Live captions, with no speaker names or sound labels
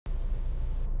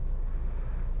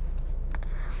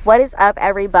What is up,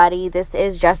 everybody? This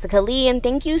is Jessica Lee, and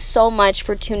thank you so much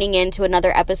for tuning in to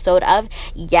another episode of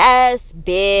Yes,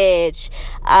 Bitch.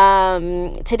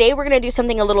 Today we're going to do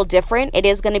something a little different. It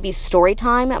is going to be story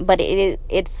time, but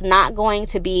it's not going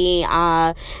to be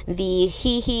the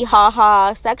hee ha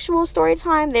ha sexual story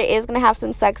time. There is going to have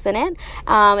some sex in it. It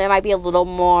might be a little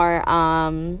more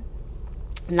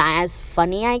not as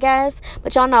funny, I guess,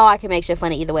 but y'all know I can make shit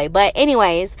funny either way. But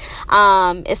anyways,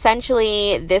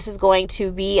 essentially this is going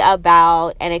to be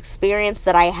about an experience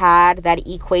that I had that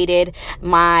equated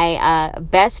my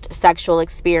best sexual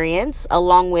experience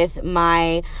along with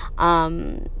my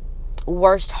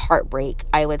worst heartbreak,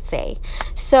 I would say.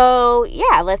 So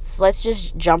yeah, let's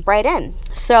just jump right in.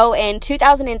 So in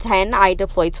 2010, I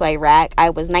deployed to Iraq. I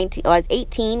was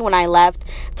 18 when I left,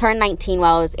 turned 19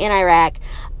 while I was in Iraq.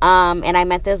 And I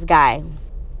met this guy,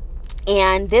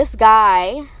 and this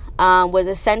guy was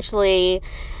essentially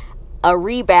a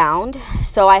rebound.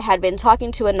 So I had been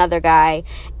talking to another guy,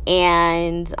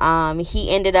 and he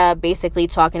ended up basically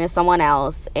talking to someone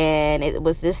else, and it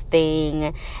was this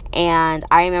thing. And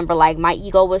I remember, like, my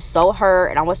ego was so hurt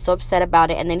and I was so upset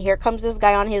about it. And then here comes this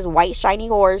guy on his white shiny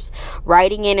horse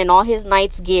riding in all his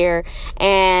knight's gear,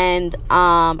 and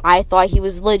I thought he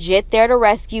was legit there to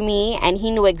rescue me, and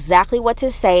he knew exactly what to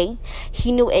say.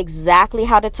 He knew exactly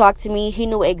how to talk to me. He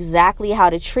knew exactly how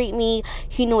to treat me.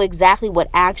 He knew exactly what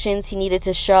actions he needed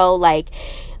to show. Like,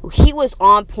 he was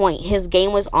on point. His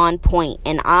game was on point,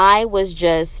 and I was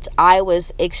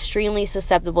extremely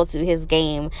susceptible to his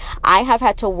game. I have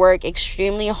had to work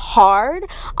extremely hard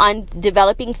on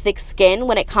developing thick skin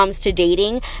when it comes to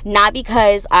dating, not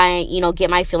because I,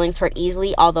 get my feelings hurt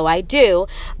easily, although I do,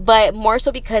 but more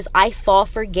so because I fall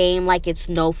for game like it's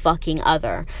no fucking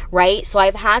other, right? So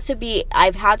I've had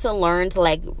to learn to,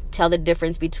 like, tell the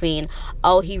difference between,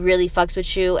 oh, he really fucks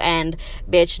with you, and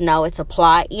bitch, no, it's a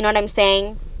plot. You know what I'm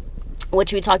saying?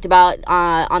 Which we talked about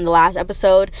on the last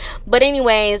episode. But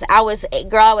anyways, I was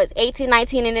 18,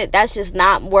 19, and that's just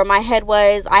not where my head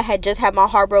was. I had just had my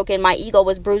heart broken. My ego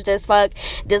was bruised as fuck.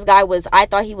 This guy I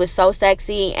thought he was so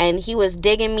sexy, and he was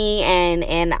digging me,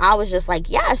 and I was just like,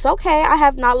 yes, okay, I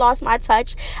have not lost my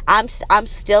touch. I'm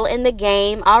still in the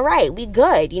game. All right, we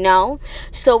good,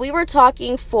 So we were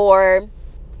talking for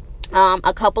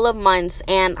a couple of months,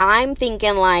 and I'm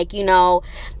thinking, like,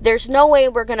 there's no way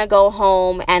we're gonna go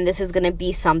home and this is gonna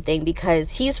be something,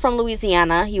 because he's from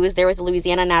Louisiana. He was there with the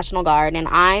Louisiana National Guard, and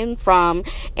I'm from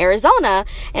Arizona.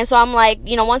 And so I'm like,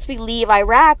 once we leave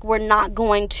Iraq, we're not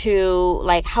going to,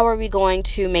 like, how are we going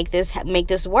to make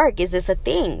this work? Is this a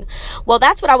thing? Well,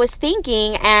 that's what I was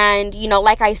thinking. And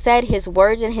like I said, his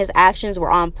words and his actions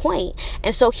were on point,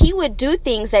 and so he would do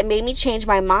things that made me change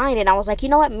my mind. And I was like, you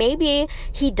know what, maybe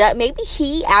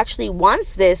he actually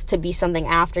wants this to be something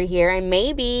after here, and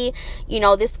maybe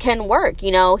this can work.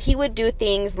 He would do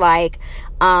things like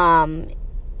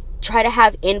try to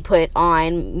have input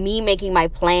on me making my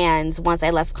plans once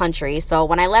I left country. So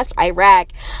when I left Iraq,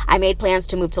 I made plans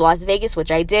to move to Las Vegas,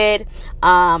 which I did.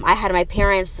 I had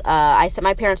I sent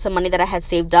my parents some money that I had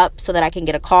saved up so that I can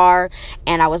get a car,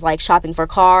 and I was, like, shopping for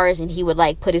cars, and he would,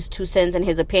 like, put his 2 cents in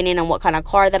his opinion on what kind of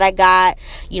car that I got.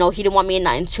 He didn't want me in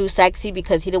nothing too sexy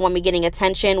because he didn't want me getting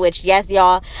attention, which, yes,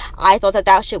 y'all, I thought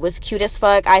that shit was cute as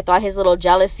fuck. I thought his little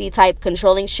jealousy type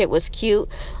controlling shit was cute,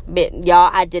 but y'all,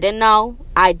 I didn't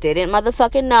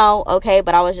motherfucking know, okay?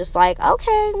 But I was just like,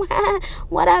 okay,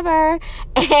 whatever.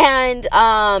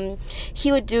 And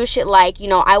he would do shit like,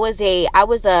 I was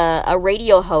a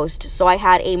radio host, so I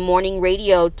had a morning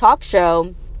radio talk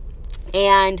show,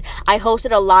 and I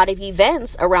hosted a lot of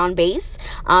events around base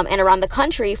and around the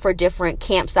country for different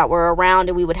camps that were around,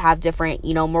 and we would have different,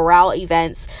 morale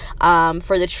events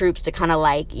for the troops to kind of,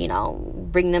 like,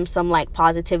 bring them some, like,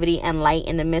 positivity and light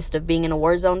in the midst of being in a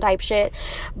war zone type shit.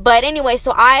 But anyway,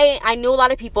 so I knew a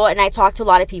lot of people, and I talked to a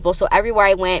lot of people. So everywhere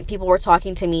I went, people were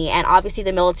talking to me, and obviously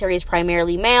the military is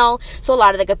primarily male, so a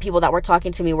lot of the good people that were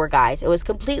talking to me were guys. It was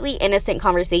completely innocent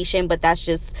conversation, but that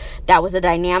was the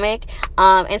dynamic.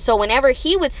 And so whenever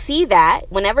he would see that,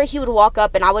 whenever he would walk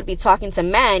up and I would be talking to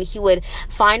men, he would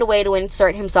find a way to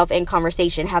insert himself in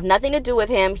conversation. Have nothing to do with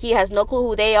him. He has no clue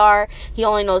who they are. He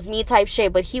only knows me type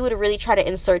shit, but he would really try to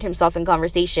insert himself in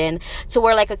conversation, to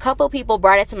where, like, a couple people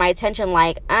brought it to my attention,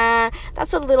 like,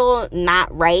 that's a little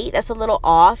not right. That's a little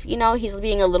off. He's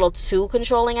being a little too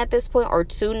controlling at this point, or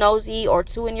too nosy, or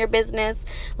too in your business.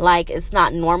 Like, it's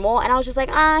not normal. And I was just like,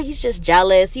 he's just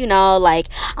jealous, like,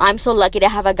 I'm so lucky to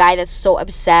have a guy that's so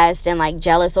obsessed and, like,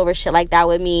 jealous over shit like that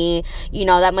with me.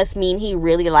 That must mean he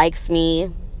really likes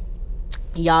me.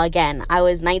 Y'all, again, I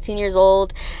was 19 years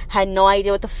old, had no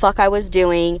idea what the fuck I was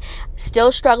doing, still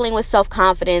struggling with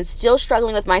self-confidence, still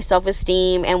struggling with my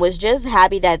self-esteem, and was just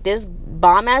happy that this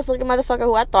bomb-ass looking motherfucker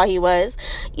who I thought he was,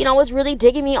 you know, was really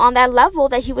digging me on that level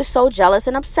that he was so jealous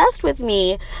and obsessed with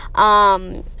me.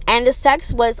 And the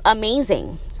sex was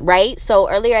amazing, right? So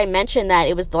earlier I mentioned that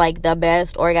it was like the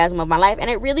best orgasm of my life, and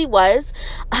it really was.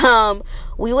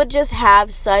 We would just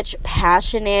have such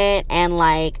passionate and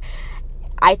like,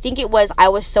 I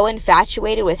was so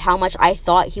infatuated with how much I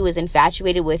thought he was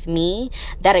infatuated with me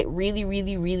that it really,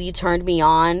 really, really turned me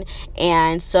on.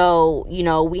 And so, you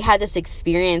know, we had this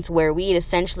experience where we had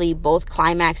essentially both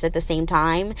climaxed at the same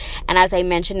time. And as I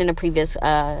mentioned in a previous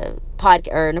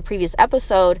previous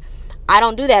episode, I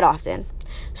don't do that often.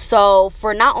 So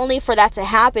for not only for that to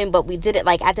happen, but we did it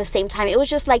like at the same time, it was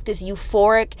just like this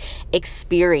euphoric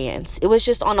experience. It was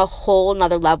just on a whole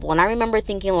nother level. And I remember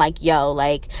thinking like, yo,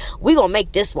 like, we gonna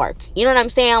make this work. You know what I'm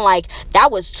saying? Like,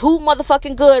 that was too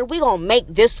motherfucking good. We gonna make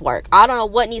this work. I don't know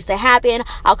what needs to happen.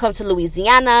 I'll come to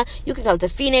Louisiana. You can come to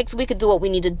Phoenix. We could do what we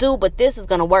need to do, but this is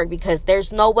gonna work because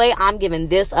there's no way I'm giving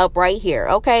this up right here.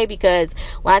 Okay? Because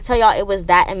when I tell y'all it was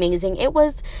that amazing, it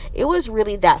was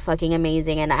really that fucking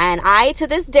amazing. And I to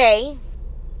this day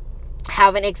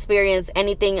haven't experienced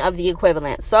anything of the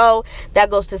equivalent, so that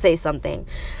goes to say something.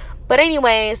 But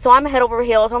anyway, so I'm head over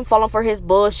heels. I'm falling for his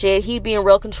bullshit. He being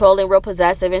real controlling, real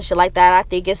possessive and shit like that. I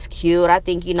think it's cute. I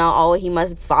think, you know, oh, he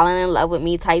must be falling in love with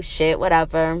me type shit,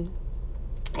 whatever.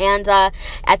 And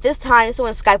at this time, this is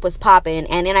when Skype was popping.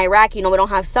 And in Iraq, you know, we don't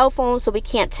have cell phones, so we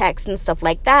can't text and stuff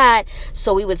like that.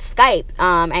 So we would Skype.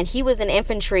 And he was in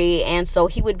infantry, and so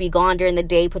he would be gone during the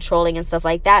day patrolling and stuff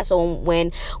like that. So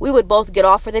when we would both get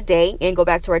off for the day and go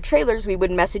back to our trailers, we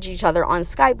would message each other on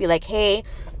Skype, be like, hey,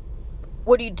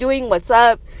 what are you doing? What's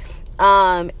up?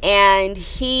 And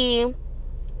he...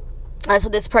 so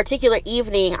this particular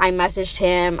evening, I messaged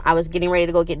him. I was getting ready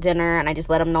to go get dinner, and I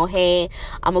just let him know, hey,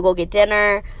 I'm gonna go get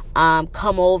dinner.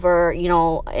 Come over, you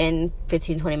know, in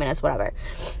 15-20 minutes, whatever.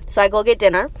 So I go get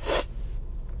dinner,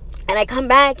 and I come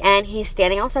back, and he's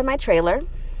standing outside my trailer,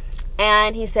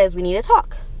 and he says, we need to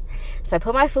talk. So I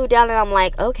put my food down, and I'm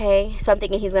like, okay. So I'm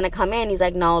thinking he's gonna come in. He's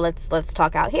like, no, let's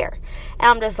talk out here. And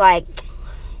I'm just like,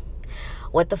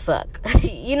 what the fuck?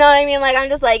 You know what I mean? Like, I'm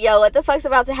just like, yo, what the fuck's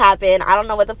about to happen? I don't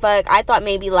know what the fuck. I thought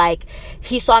maybe, like,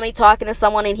 he saw me talking to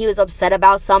someone and he was upset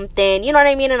about something. You know what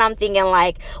I mean? And I'm thinking,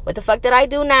 like, what the fuck did I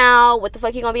do now? What the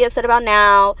fuck you gonna be upset about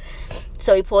now?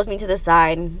 So he pulls me to the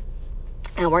side,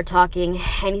 and we're talking,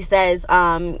 and he says,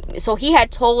 so he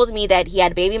had told me that he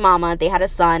had a baby mama, they had a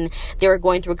son, they were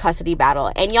going through a custody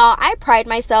battle. And y'all, I pride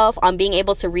myself on being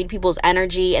able to read people's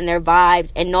energy and their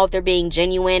vibes and know if they're being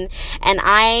genuine. And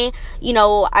I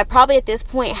probably at this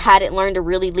point hadn't learned to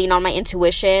really lean on my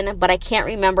intuition, but I can't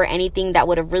remember anything that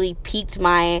would have really piqued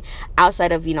my,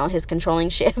 outside of, you know, his controlling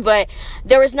shit. But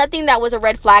there was nothing that was a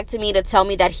red flag to me to tell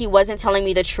me that he wasn't telling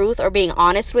me the truth or being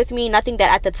honest with me. Nothing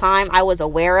that at the time I was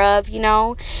aware of, you know.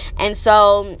 And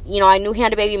so, you know, I knew he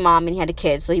had a baby mom and he had a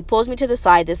kid. So he pulls me to the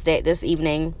side this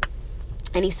evening,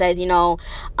 and he says, you know,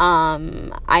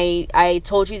 I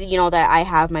told you, you know, that I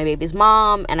have my baby's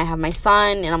mom and I have my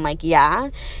son. And I'm like,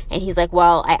 yeah. And he's like,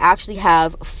 well, I actually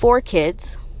have 4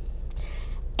 kids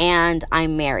and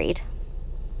I'm married.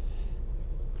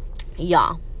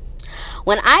 Yeah.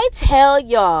 When I tell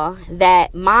y'all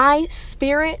that my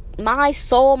spirit, my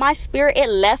soul, my spirit, it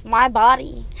left my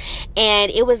body,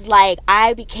 and it was like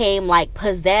I became like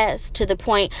possessed to the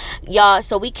point, y'all.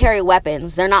 So we carry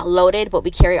weapons. They're not loaded, but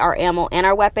we carry our ammo and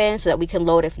our weapons so that we can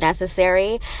load if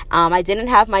necessary. I didn't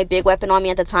have my big weapon on me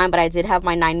at the time, but I did have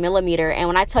my 9mm. And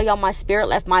when I tell y'all my spirit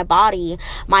left my body,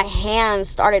 my hands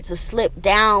started to slip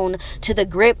down to the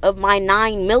grip of my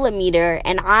 9mm.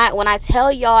 And when I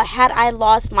tell y'all, had I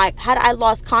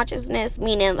lost consciousness,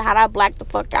 meaning had I blacked the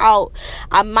fuck out,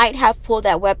 I might have pulled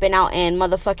that weapon out and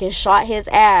motherfucking shot his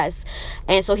ass.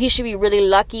 And so he should be really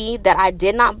lucky that I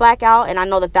did not black out, and I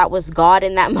know that was God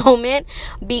in that moment,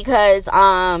 because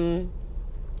I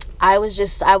was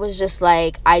just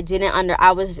like,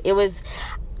 it was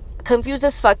confused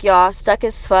as fuck, y'all, stuck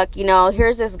as fuck. You know,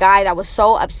 here's this guy that was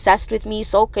so obsessed with me,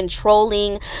 so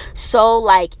controlling, so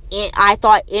like I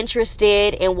thought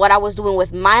interested in what I was doing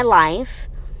with my life,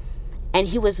 and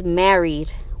he was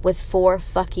married with 4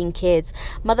 fucking kids.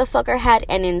 Motherfucker had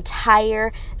an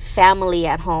entire family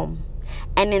at home.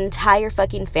 An entire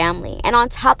fucking family. And on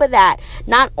top of that,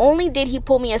 not only did he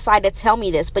pull me aside to tell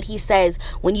me this, but he says,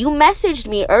 when you messaged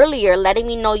me earlier letting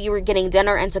me know you were getting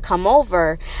dinner and to come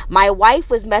over, my wife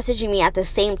was messaging me at the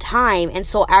same time, and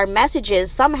so our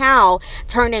messages somehow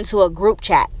turned into a group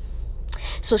chat.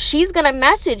 So she's gonna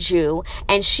message you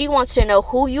and she wants to know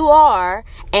who you are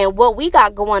and what we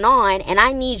got going on, and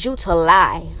I need you to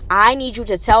lie. I need you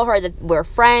to tell her that we're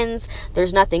friends,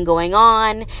 there's nothing going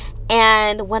on.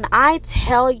 And when I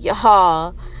tell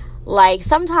y'all, like,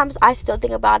 sometimes I still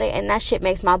think about it and that shit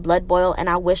makes my blood boil, and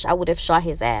I wish I would have shot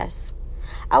his ass.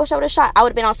 I wish I would have shot. I would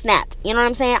have been on Snap. You know what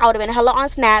I'm saying? I would have been hella on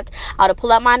Snap. I would have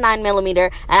pulled out my 9mm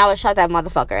and I would have shot that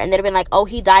motherfucker. And they'd have been like, oh,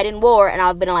 he died in war. And I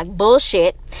would have been like,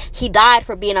 bullshit. He died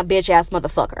for being a bitch ass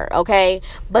motherfucker. Okay?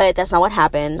 But that's not what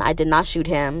happened. I did not shoot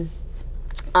him.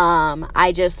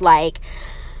 I just like...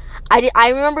 I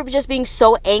remember just being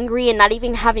so angry and not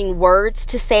even having words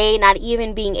to say, not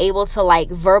even being able to like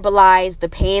verbalize the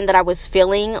pain that I was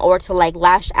feeling or to like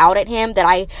lash out at him, that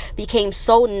I became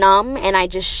so numb and I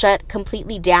just shut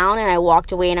completely down and I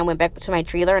walked away and I went back to my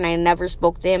trailer and I never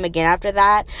spoke to him again after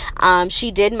that. She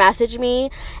did message me,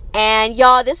 and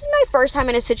y'all, this is my first time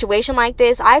in a situation like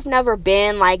this. I've never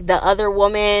been like the other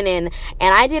woman, and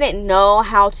I didn't know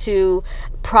how to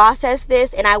process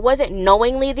this, and I wasn't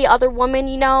knowingly the other woman,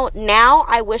 you know. Now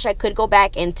I wish I could go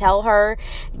back and tell her,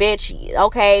 bitch,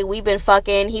 okay, we've been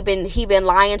fucking, he been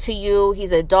lying to you,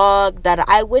 he's a dog. That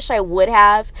I wish I would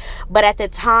have, but at the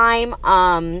time,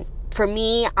 for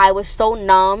me, I was so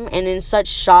numb and in such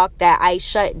shock that I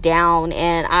shut down,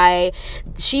 and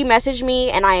she messaged me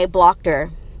and I blocked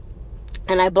her.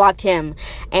 And I blocked him.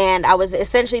 And I was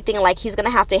essentially thinking like, he's going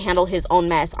to have to handle his own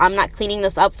mess. I'm not cleaning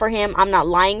this up for him. I'm not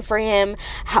lying for him.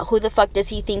 Who the fuck does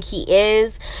he think he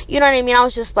is? You know what I mean? I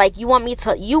was just like, you want me,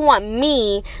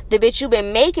 the bitch you've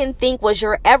been making think was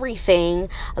your everything,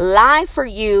 lie for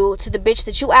you to the bitch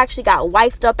that you actually got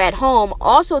wifed up at home,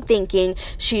 also thinking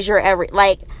she's your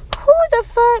like, who the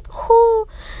fuck? Who?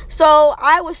 So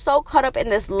I was so caught up in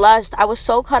this lust. I was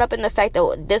so caught up in the fact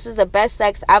that this is the best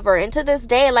sex ever. And to this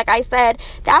day, like I said,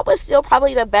 that was still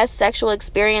probably the best sexual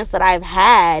experience that I've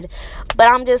had. But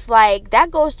I'm just like,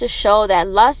 that goes to show that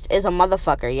lust is a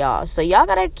motherfucker, y'all. So y'all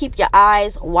gotta keep your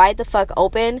eyes wide the fuck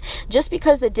open. Just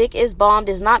because the dick is bomb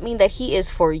does not mean that he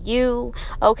is for you,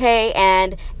 okay?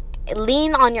 And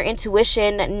lean on your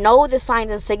intuition, know the signs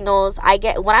and signals.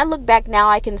 When I look back now,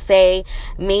 I can say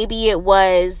maybe it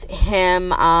was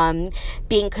him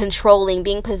being controlling,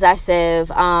 being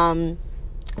possessive,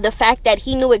 the fact that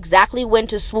he knew exactly when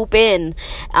to swoop in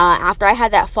after I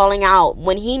had that falling out.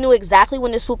 When he knew exactly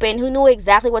when to swoop in, who knew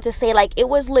exactly what to say. Like, it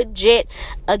was legit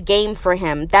a game for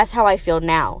him. That's how I feel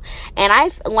now. And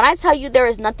when I tell you there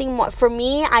is nothing more, for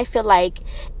me, I feel like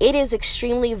it is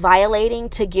extremely violating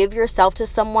to give yourself to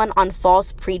someone on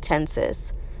false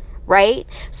pretenses. Right?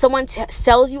 Someone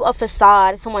sells you a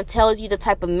facade. Someone tells you the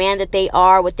type of man that they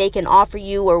are, what they can offer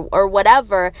you, or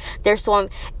whatever. There's someone,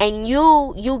 and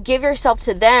you give yourself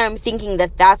to them thinking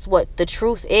that that's what the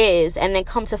truth is, and then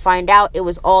come to find out it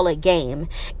was all a game.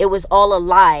 It was all a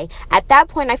lie. At that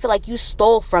point, I feel like you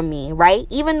stole from me, right?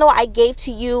 Even though I gave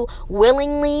to you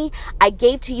willingly, I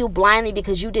gave to you blindly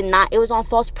because you did not. It was on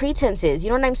false pretenses. You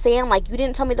know what I'm saying? Like, you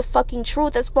didn't tell me the fucking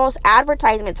truth. That's false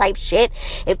advertisement type shit.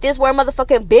 If this were a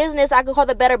motherfucking business, I could call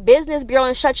the Better Business Bureau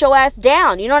and shut your ass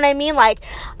down. You know what I mean? Like,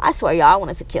 I swear, y'all, I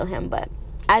wanted to kill him, but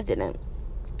I didn't.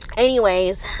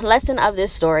 Anyways, lesson of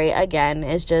this story again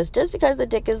is just because the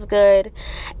dick is good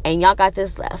and y'all got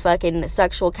this fucking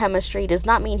sexual chemistry does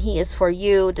not mean he is for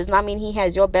you, does not mean he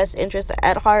has your best interest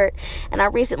at heart. And I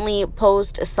recently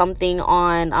posted something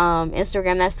on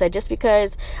Instagram that said, just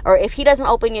because, or if he doesn't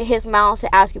open his mouth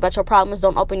to ask you about your problems,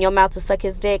 don't open your mouth to suck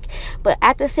his dick. But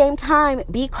at the same time,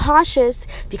 be cautious,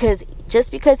 because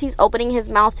just because he's opening his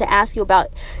mouth to ask you about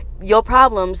your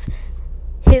problems,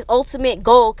 his ultimate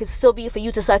goal could still be for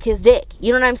you to suck his dick.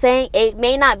 You know what I'm saying? It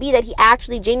may not be that he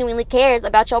actually genuinely cares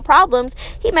about your problems.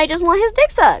 He may just want his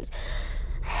dick sucked.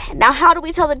 Now, how do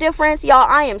we tell the difference? Y'all,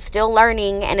 I am still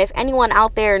learning. And if anyone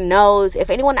out there knows, if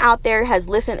anyone out there has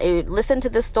listened to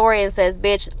this story and says,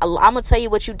 bitch, I'm going to tell you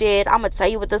what you did, I'm going to tell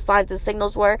you what the signs and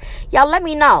signals were, y'all let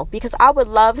me know, because I would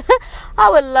love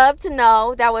to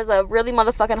know. That was a really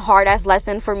motherfucking hard ass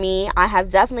lesson for me.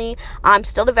 I'm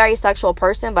still a very sexual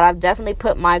person, but I've definitely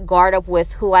put my guard up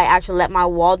with who I actually let my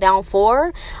wall down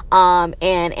for,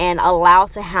 and allow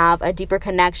to have a deeper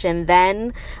connection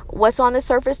than what's on the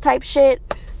surface type shit.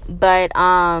 But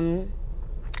y'all,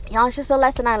 it's just a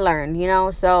lesson I learned, you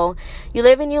know. So you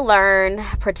live and you learn.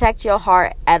 Protect your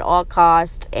heart at all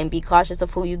costs, and be cautious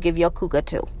of who you give your cougar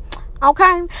to.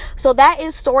 Okay, so that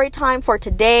is story time for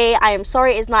today. I am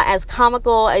sorry it's not as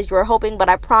comical as you were hoping, but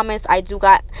I promise I do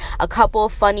got a couple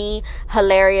funny,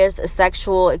 hilarious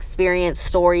sexual experience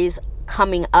stories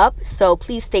coming up. So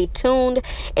please stay tuned.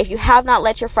 If you have not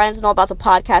let your friends know about the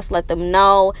podcast, let them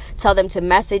know. Tell them to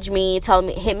message me. Tell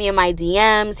them, hit me in my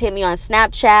DMs, hit me on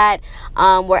Snapchat,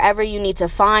 wherever you need to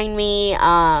find me.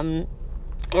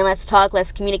 And let's talk,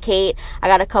 let's communicate. I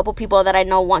got a couple people that I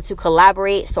know want to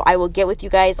collaborate, so I will get with you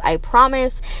guys, I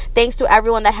promise. Thanks to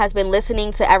everyone that has been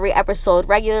listening to every episode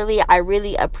regularly. I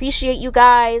really appreciate you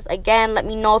guys. Again, let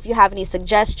me know if you have any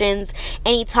suggestions,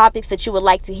 any topics that you would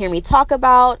like to hear me talk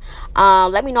about.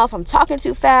 Let me know if I'm talking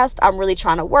too fast. I'm really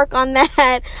trying to work on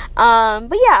that.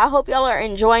 But yeah, I hope y'all are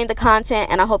enjoying the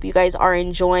content, and I hope you guys are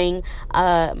enjoying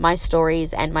my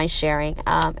stories and my sharing.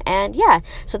 And yeah,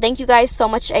 so thank you guys so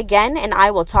much again, and I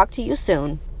will talk to you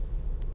soon.